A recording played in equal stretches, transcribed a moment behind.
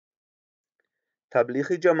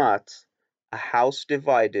Tablighi Jamaat, A House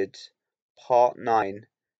Divided, Part 9,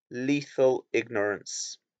 Lethal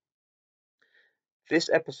Ignorance. This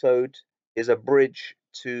episode is a bridge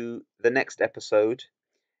to the next episode,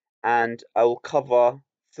 and I will cover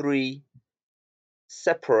three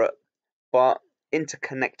separate but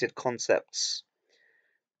interconnected concepts.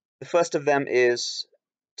 The first of them is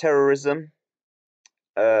terrorism.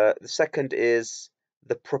 The second is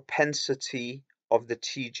the propensity of the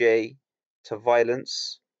TJ to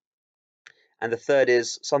violence. And the third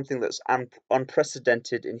is something that's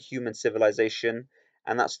unprecedented in human civilization,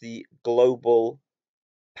 and that's the global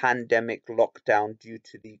pandemic lockdown due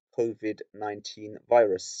to the COVID-19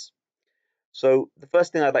 virus. So the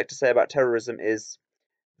first thing I'd like to say about terrorism is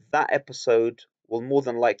that episode will more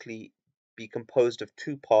than likely be composed of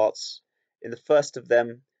two parts. In the first of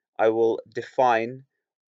them, I will define,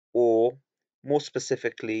 or more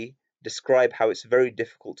specifically, describe how it's very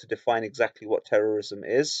difficult to define exactly what terrorism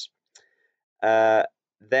is.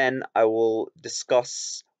 Then I will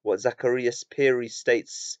discuss what Zacharias Peter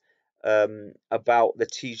states about the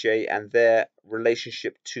TJ and their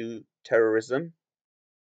relationship to terrorism.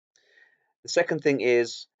 The second thing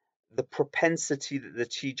is the propensity that the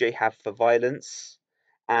TJ have for violence.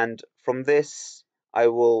 And from this, I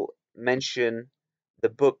will mention the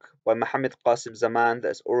book by Muhammad Qasim Zaman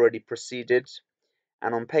that's already preceded.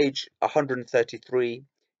 And on page 133,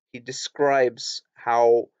 he describes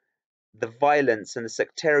how the violence and the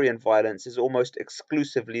sectarian violence is almost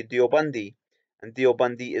exclusively Deobandi, and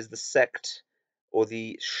Deobandi is the sect or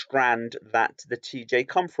the strand that the TJ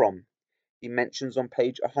come from. He mentions on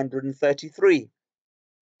page 133.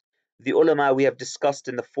 The ulama we have discussed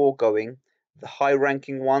in the foregoing, the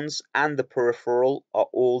high-ranking ones and the peripheral, are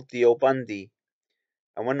all Deobandi.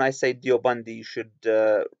 And when I say Deobandi, you should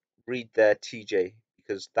read their TJ,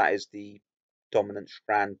 because that is the dominant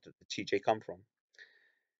strand that the TJ come from.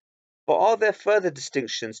 But are there further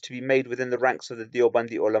distinctions to be made within the ranks of the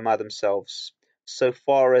Deobandi ulama themselves, so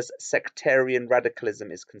far as sectarian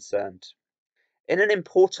radicalism is concerned? In an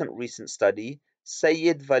important recent study,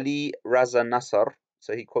 Sayyid Wali Raza Nasr,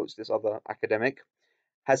 so he quotes this other academic,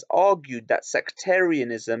 has argued that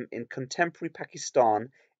sectarianism in contemporary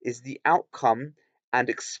Pakistan is the outcome and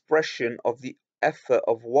expression of the effort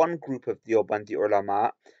of one group of Deobandi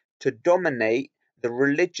ulama to dominate the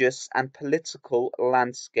religious and political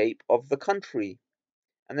landscape of the country.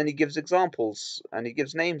 And then he gives examples and he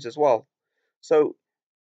gives names as well. So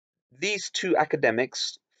these two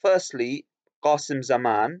academics, firstly Qasim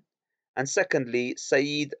Zaman and secondly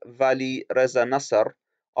Sayyid Wali Reza Nasr,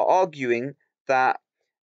 are arguing that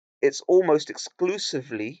it's almost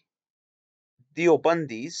exclusively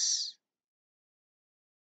Deobandis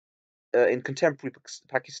in contemporary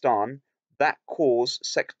Pakistan that cause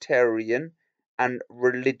sectarian and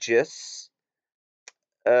religious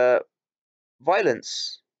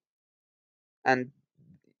violence. And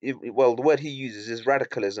well, the word he uses is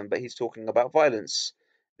radicalism, but he's talking about violence.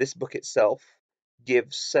 This book itself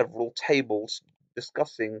gives several tables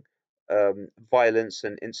discussing violence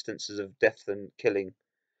and instances of death and killing.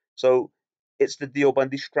 So it's the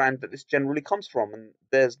Deobandi strand that this generally comes from, and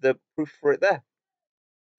there's the proof for it there.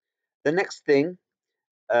 The next thing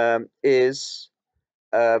is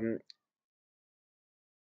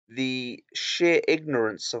the sheer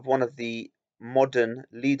ignorance of one of the modern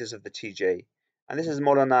leaders of the TJ, and this is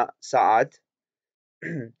Maulana Saad,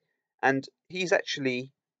 and he's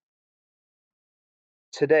actually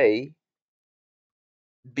today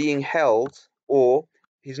being held, or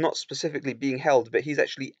he's not specifically being held, but he's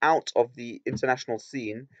actually out of the international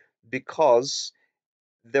scene because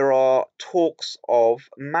there are talks of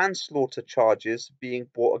manslaughter charges being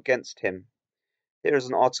brought against him. Here is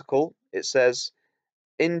an article. It says,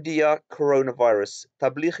 India coronavirus,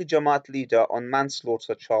 Tablighi Jamaat leader on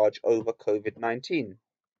manslaughter charge over COVID-19.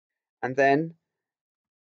 And then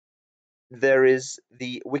there is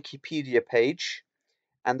the Wikipedia page.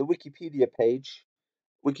 And the Wikipedia page,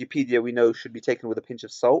 Wikipedia we know should be taken with a pinch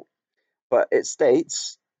of salt, but it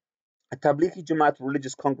states, a Tablighi Jamaat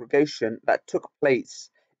religious congregation that took place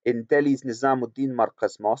in Delhi's Nizamuddin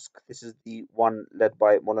Markaz Mosque, this is the one led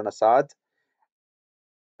by Maulana Saad,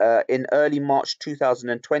 in early March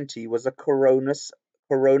 2020 was a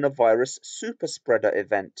coronavirus super spreader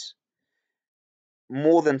event.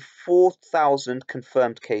 More than 4,000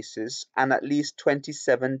 confirmed cases and at least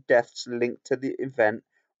 27 deaths linked to the event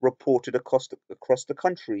reported across the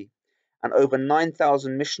country, and over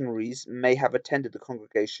 9,000 missionaries may have attended the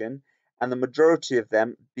congregation, and the majority of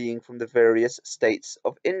them being from the various states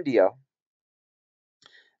of India.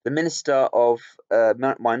 The Minister of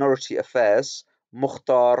Minority Affairs,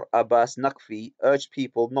 Mukhtar Abbas Naqvi urged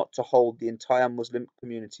people not to hold the entire Muslim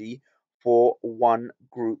community for one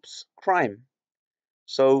group's crime.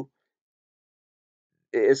 So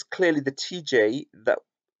it is clearly the TJ that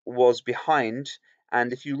was behind,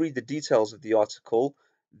 and if you read the details of the article,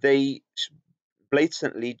 they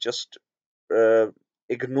blatantly just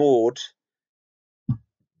ignored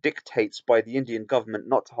dictates by the Indian government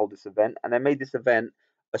not to hold this event, and they made this event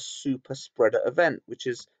a super spreader event, which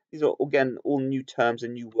is, these are again all new terms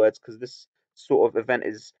and new words, because this sort of event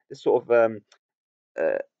is, this sort of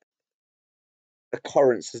uh,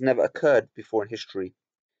 occurrence has never occurred before in history.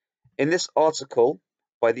 In this article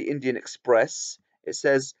by the Indian Express, it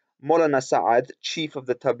says Maulana Sa'ad, chief of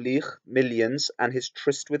the Tabligh millions and his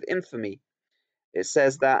tryst with infamy. It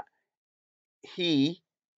says that he,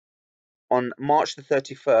 on March the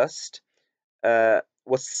 31st,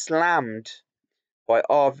 was slammed by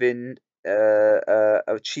Arvind,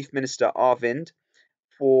 Chief Minister Arvind,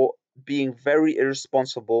 for being very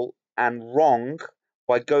irresponsible and wrong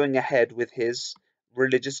by going ahead with his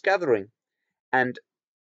religious gathering and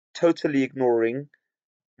totally ignoring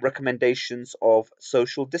recommendations of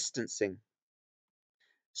social distancing.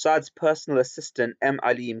 Saad's personal assistant M.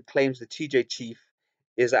 Aleem claims the TJ chief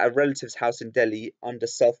is at a relative's house in Delhi under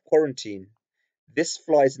self-quarantine. This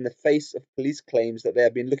flies in the face of police claims that they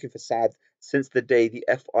have been looking for Saad since the day the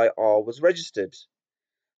FIR was registered.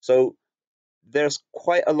 So there's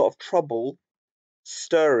quite a lot of trouble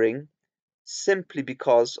stirring simply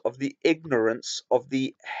because of the ignorance of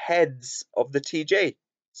the heads of the TJ,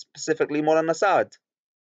 specifically Maulana Saad.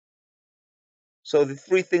 So the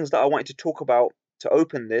three things that I wanted to talk about to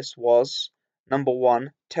open this was, number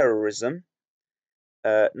one, terrorism,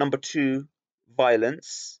 number two,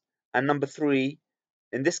 violence, and number three,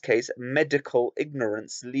 in this case, medical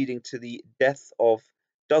ignorance leading to the death of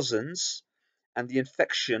dozens and the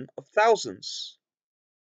infection of thousands.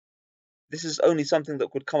 This is only something that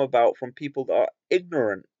could come about from people that are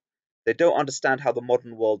ignorant. They don't understand how the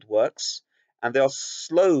modern world works, and they are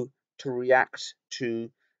slow to react to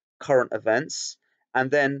current events. And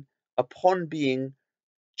then, upon being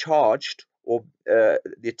charged, or the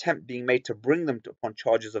attempt being made to bring them upon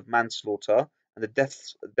charges of manslaughter and the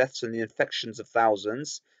deaths and the infections of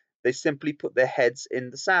thousands, they simply put their heads in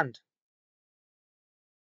the sand.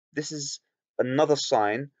 This is another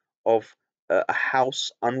sign of a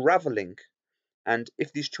house unraveling. And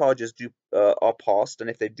if these charges are passed, and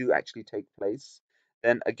if they do actually take place,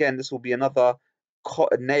 then again this will be another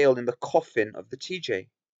nail in the coffin of the TJ.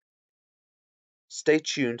 Stay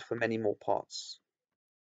tuned for many more parts.